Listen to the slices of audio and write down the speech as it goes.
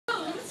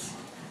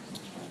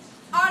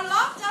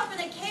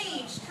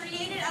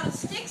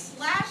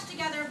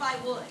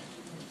wood.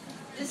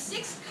 The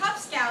 6 Cub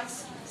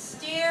Scouts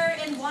stare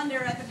in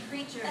wonder at the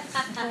creatures.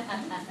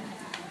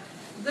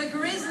 The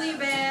grizzly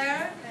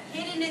bear,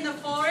 hidden in the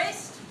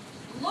forest,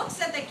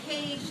 looks at the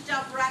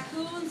caged-up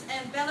raccoons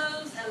and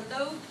bellows a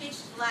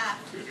low-pitched laugh.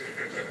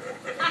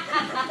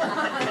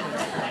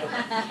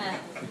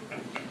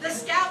 The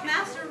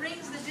scoutmaster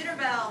rings the dinner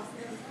bell.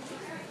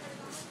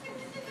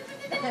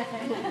 The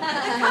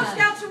Cub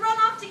Scouts run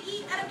off to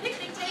eat at a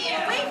picnic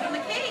table away from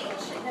the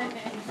cage.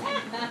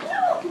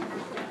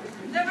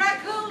 The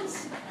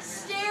raccoons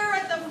stare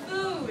at the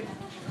food.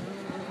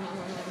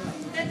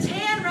 The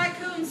tan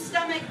raccoon's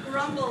stomach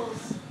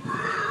grumbles.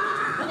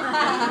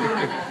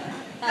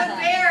 The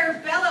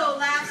bear bellow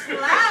laughs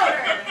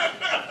louder.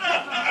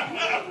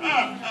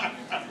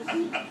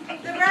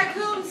 The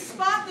raccoons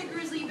spot the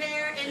grizzly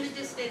bear in the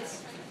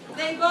distance.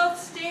 They both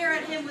stare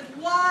at him with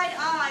wide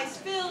eyes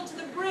filled to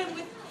the brim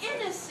with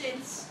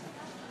innocence.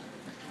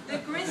 The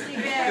grizzly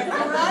bear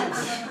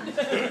grunts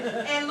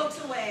and looks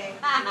away.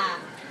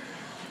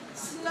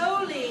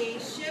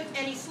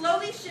 He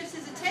slowly shifts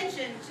his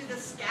attention to the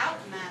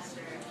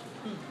scoutmaster.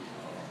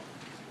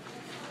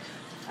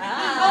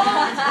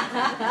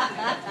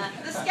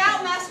 The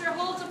scoutmaster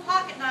holds a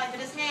pocket knife in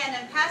his hand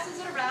and passes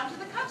it around to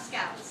the Cub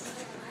Scouts.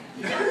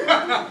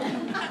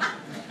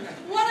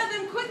 One of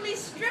them quickly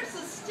strips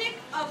a stick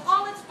of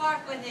all its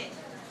bark with it.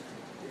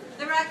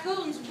 The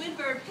raccoons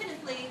whimper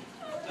pitifully.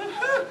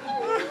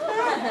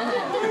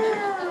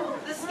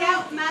 The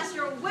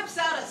scoutmaster whips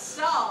out a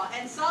saw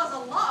and saws a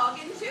log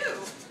in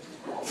 2.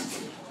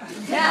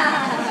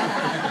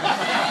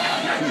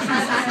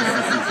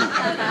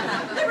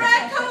 The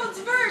raccoons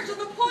verge on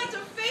the point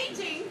of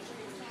fainting.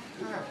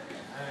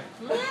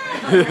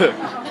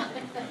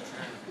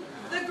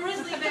 The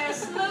grizzly bear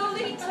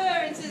slowly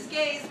turns his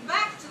gaze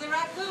back to the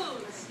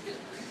raccoons.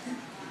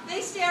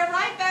 They stare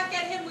right back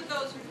at him with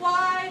those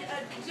wide,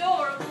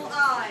 adorable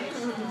eyes.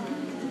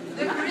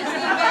 The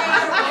grizzly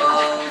bear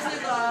rolls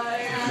his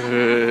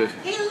eyes.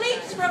 He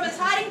leaps from his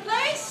hiding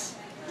place,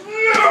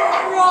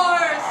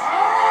 roars.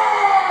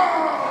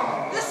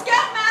 The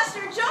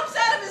scoutmaster jumps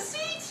out of his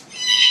seat.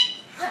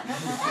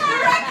 The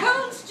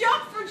raccoons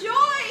jump for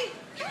joy.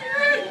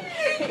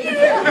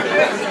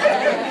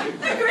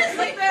 The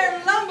grizzly bear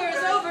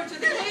lumbers over to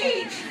the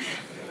cage.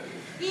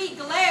 He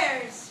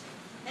glares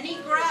and he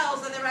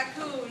growls at the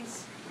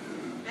raccoons,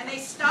 and they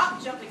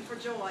stop jumping for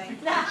joy.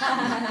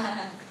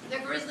 The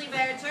grizzly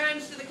bear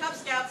turns to the Cub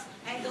Scouts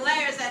and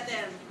glares at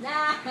them.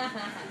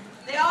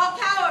 They all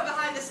cower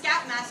behind the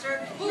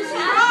scoutmaster, who's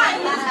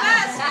trying his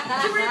best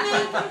to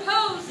remain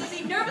composed as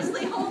he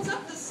nervously holds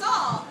up the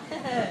saw.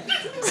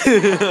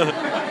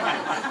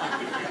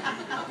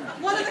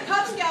 One of the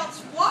Cub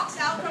Scouts walks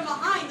out from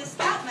behind the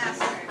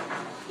scoutmaster.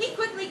 He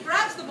quickly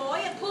grabs the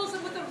boy and pulls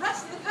him with the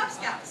rest of the Cub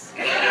Scouts.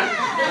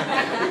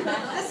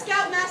 The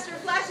scoutmaster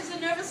flashes a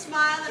nervous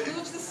smile and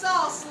moves the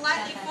saw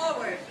slightly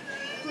forward.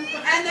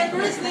 And the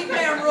grizzly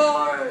bear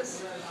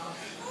roars.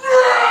 The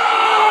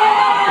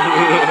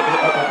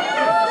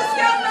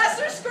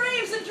scoutmaster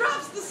screams and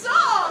drops the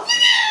saw.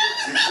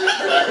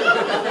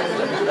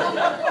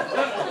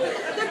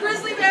 The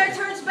grizzly bear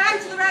turns back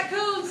to the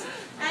raccoons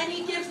and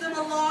he gives them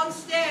a long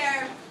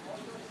stare.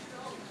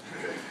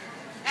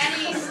 And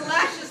he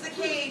slashes the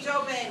cage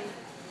open.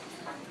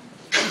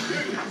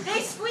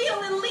 They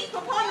squeal and leap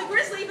upon the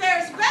grizzly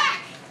bear's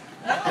back.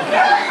 The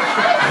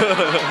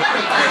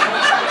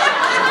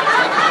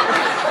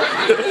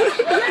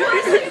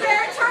grizzly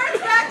bear turns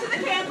back to the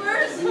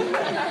campers, and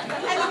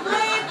the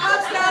brave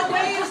Cub Scout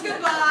waves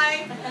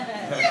goodbye.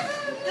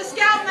 The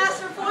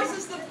scoutmaster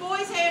forces the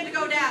boy's hand to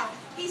go down.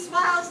 He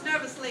smiles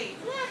nervously,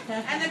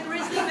 and the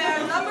grizzly bear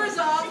lumbers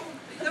off,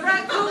 the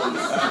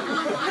raccoons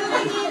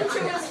clinging into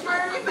his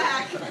furry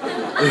back.